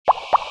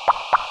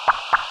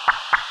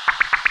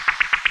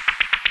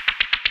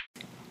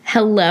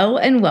Hello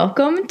and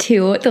welcome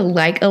to the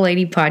Like a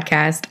Lady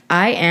podcast.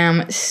 I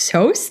am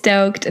so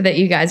stoked that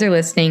you guys are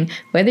listening,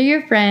 whether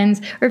you're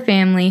friends or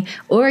family,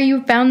 or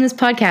you found this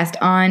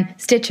podcast on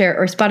Stitcher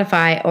or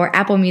Spotify or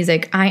Apple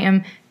Music. I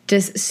am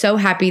just so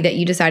happy that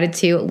you decided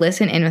to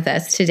listen in with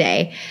us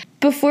today.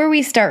 Before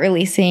we start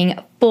releasing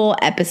full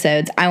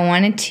episodes, I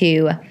wanted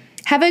to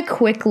have a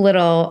quick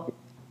little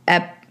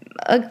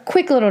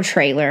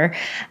trailer,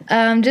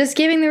 just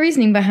giving the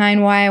reasoning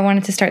behind why I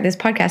wanted to start this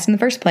podcast in the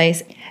first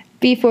place.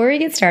 Before we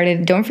get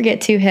started, don't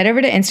forget to head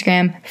over to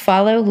Instagram,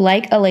 follow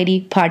Like a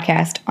Lady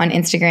Podcast on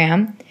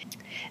Instagram.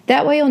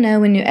 That way you'll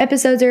know when new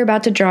episodes are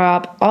about to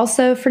drop.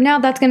 Also, for now,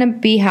 that's going to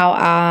be how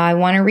I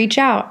want to reach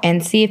out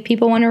and see if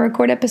people want to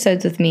record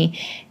episodes with me.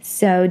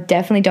 So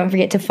definitely don't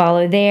forget to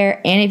follow there.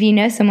 And if you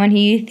know someone who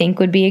you think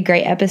would be a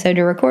great episode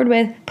to record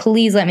with,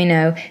 please let me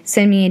know.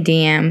 Send me a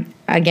DM.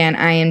 Again,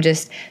 I am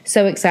just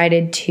so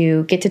excited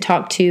to get to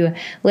talk to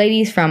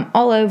ladies from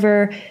all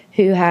over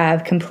who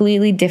have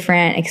completely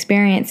different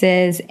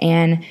experiences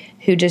and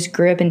who just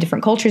grew up in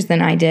different cultures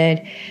than I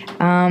did.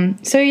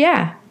 So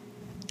yeah,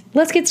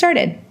 let's get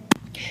started.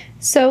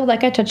 So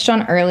like I touched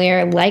on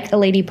earlier, Like a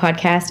Lady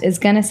podcast is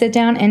going to sit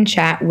down and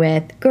chat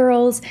with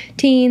girls,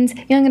 teens,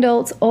 young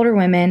adults, older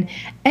women,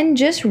 and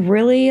just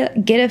really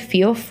get a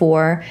feel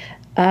for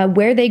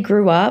where they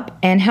grew up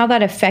and how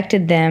that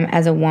affected them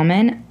as a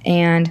woman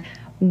and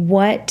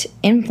what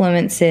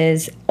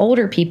influences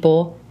older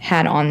people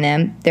had on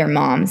them, their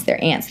moms,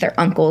 their aunts, their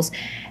uncles,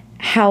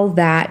 how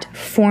that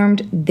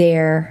formed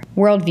their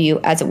worldview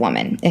as a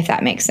woman, if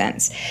that makes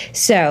sense.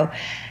 So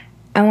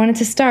I wanted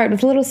to start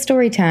with a little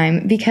story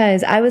time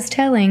because I was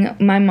telling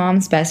my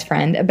mom's best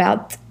friend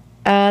about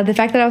the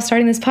fact that I was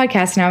starting this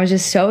podcast, and I was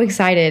just so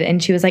excited.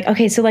 And she was like,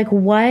 okay, so like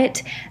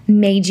what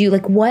made you,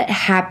 like what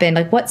happened,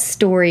 like what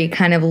story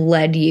kind of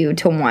led you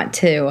to want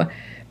to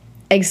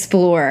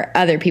explore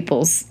other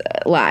people's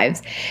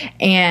lives?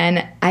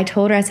 And I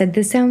told her, I said,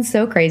 this sounds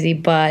so crazy,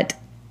 but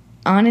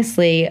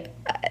honestly,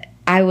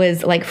 I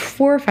was like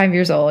 4 or 5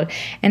 years old,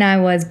 and I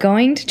was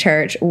going to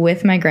church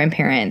with my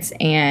grandparents,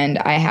 and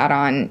I had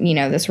on,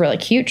 this really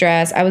cute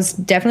dress. I was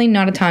definitely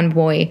not a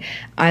tomboy.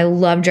 I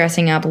love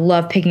dressing up,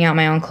 love picking out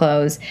my own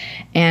clothes,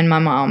 and my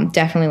mom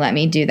definitely let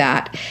me do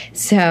that.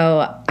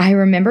 So I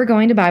remember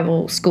going to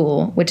Bible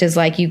school, which is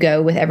like you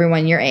go with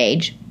everyone your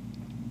age.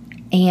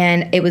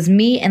 And it was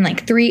me and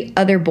like 3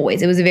 other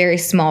boys. It was a very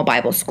small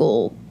Bible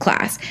school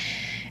class.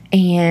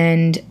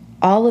 And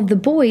all of the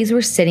boys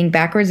were sitting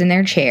backwards in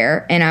their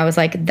chair. And I was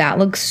like, that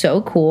looks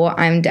so cool.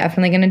 I'm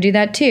definitely going to do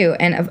that too.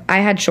 And I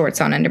had shorts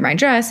on under my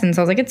dress. And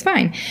so I was like, it's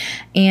fine.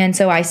 And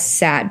so I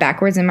sat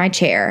backwards in my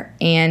chair.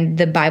 And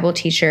the Bible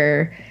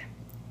teacher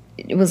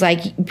was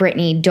like,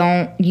 Brittany,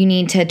 you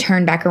need to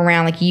turn back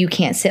around. Like, you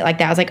can't sit like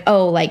that. I was like,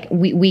 oh, like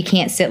we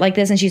can't sit like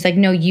this. And she's like,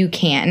 no, you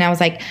can't. And I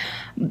was like,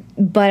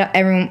 but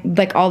everyone,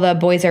 like all the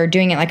boys are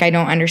doing it. Like, I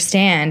don't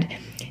understand.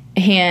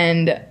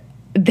 And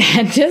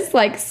that just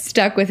like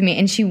stuck with me.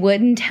 And she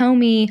wouldn't tell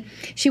me,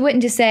 she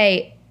wouldn't just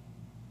say,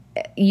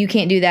 you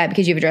can't do that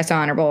because you have a dress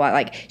on or blah, blah.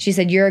 Like, she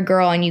said, you're a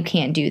girl and you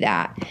can't do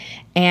that.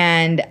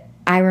 And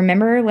I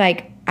remember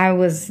like I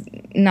was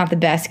not the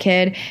best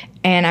kid,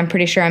 and I'm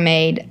pretty sure I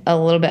made a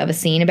little bit of a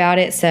scene about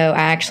it. So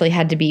I actually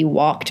had to be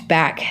walked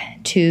back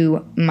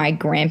to my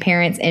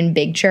grandparents in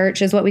big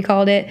church is what we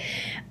called it.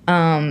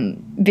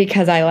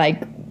 Because I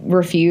like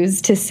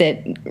refused to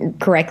sit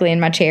correctly in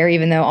my chair,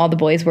 even though all the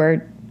boys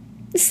were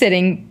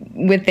sitting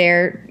with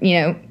their,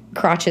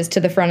 crotches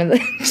to the front of the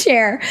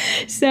chair.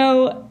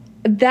 So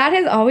that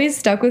has always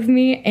stuck with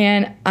me.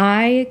 And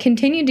I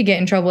continued to get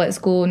in trouble at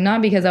school,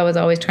 not because I was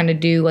always trying to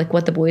do like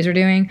what the boys are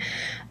doing.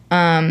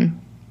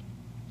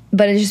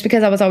 But it's just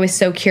because I was always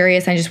so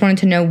curious. I just wanted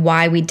to know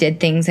why we did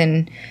things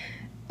and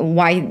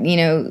why,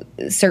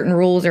 certain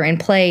rules are in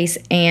place.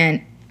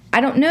 And I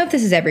don't know if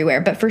this is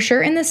everywhere, but for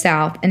sure in the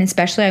South, and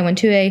especially I went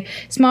to a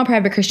small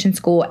private Christian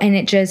school, and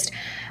it just,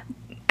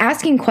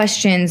 asking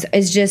questions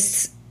is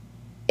just,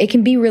 it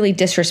can be really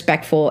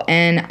disrespectful.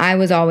 And I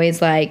was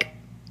always like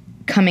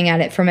coming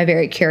at it from a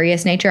very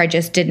curious nature. I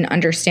just didn't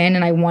understand,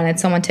 and I wanted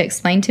someone to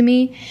explain to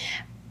me.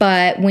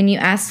 But when you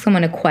ask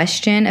someone a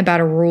question about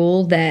a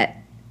rule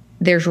that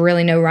there's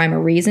really no rhyme or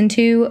reason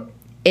to,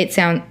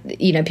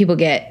 people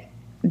get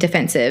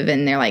defensive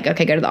and they're like,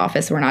 okay, go to the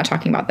office. We're not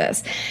talking about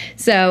this.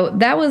 So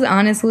that was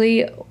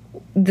honestly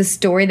the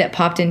story that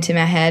popped into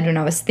my head when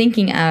I was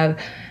thinking of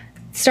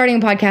starting a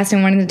podcast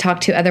and wanting to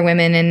talk to other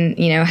women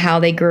and, how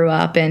they grew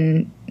up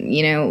and,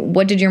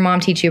 what did your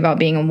mom teach you about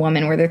being a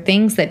woman? Were there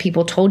things that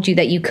people told you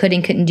that you could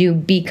and couldn't do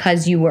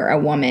because you were a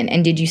woman?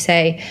 And did you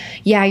say,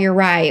 yeah, you're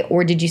right?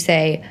 Or did you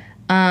say,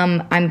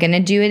 I'm going to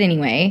do it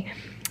anyway?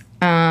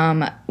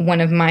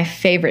 One of my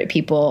favorite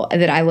people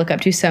that I look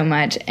up to so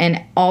much,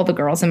 and all the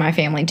girls in my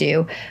family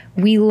do,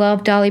 we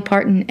love Dolly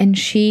Parton, and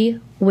she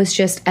was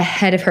just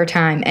ahead of her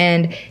time,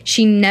 and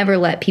she never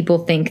let people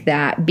think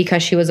that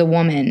because she was a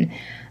woman,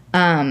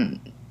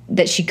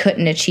 that she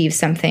couldn't achieve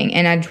something.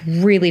 And I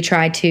really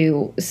try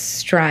to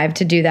strive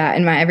to do that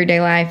in my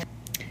everyday life.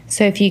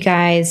 So if you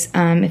guys,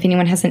 if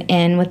anyone has an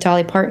in with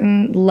Dolly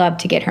Parton, love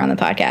to get her on the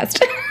podcast.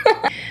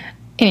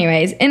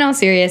 Anyways, in all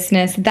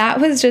seriousness,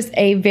 that was just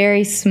a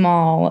very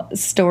small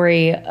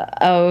story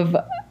of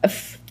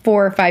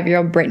 4 or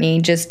 5-year-old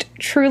Brittany just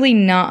truly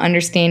not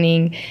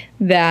understanding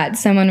that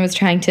someone was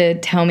trying to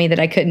tell me that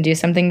I couldn't do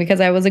something because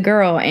I was a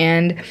girl.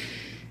 And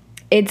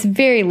it's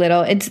very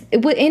little. It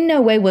in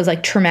no way was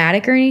like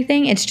traumatic or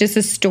anything. It's just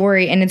a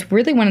story. And it's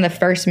really one of the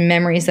first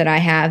memories that I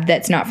have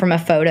that's not from a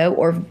photo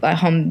or a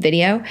home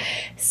video.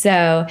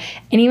 So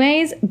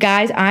anyways,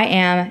 guys, I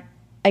am,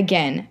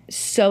 again,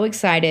 so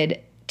excited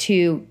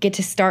to get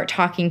to start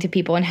talking to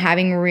people and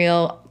having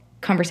real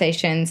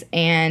conversations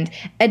and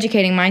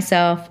educating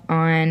myself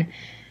on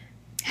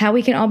how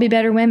we can all be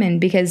better women,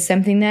 because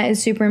something that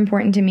is super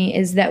important to me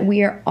is that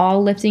we are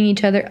all lifting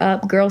each other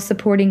up, girls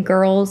supporting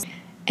girls.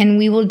 And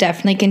we will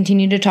definitely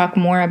continue to talk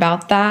more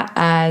about that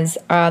as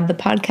the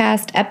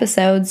podcast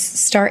episodes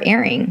start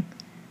airing.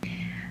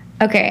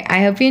 Okay,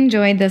 I hope you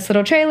enjoyed this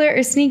little trailer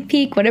or sneak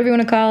peek, whatever you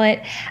want to call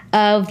it,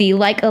 of the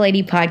Like a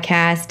Lady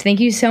podcast. Thank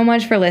you so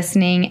much for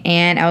listening,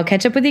 and I will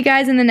catch up with you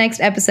guys in the next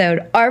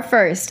episode, our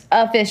first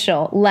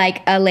official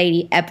Like a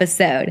Lady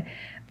episode.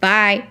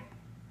 Bye.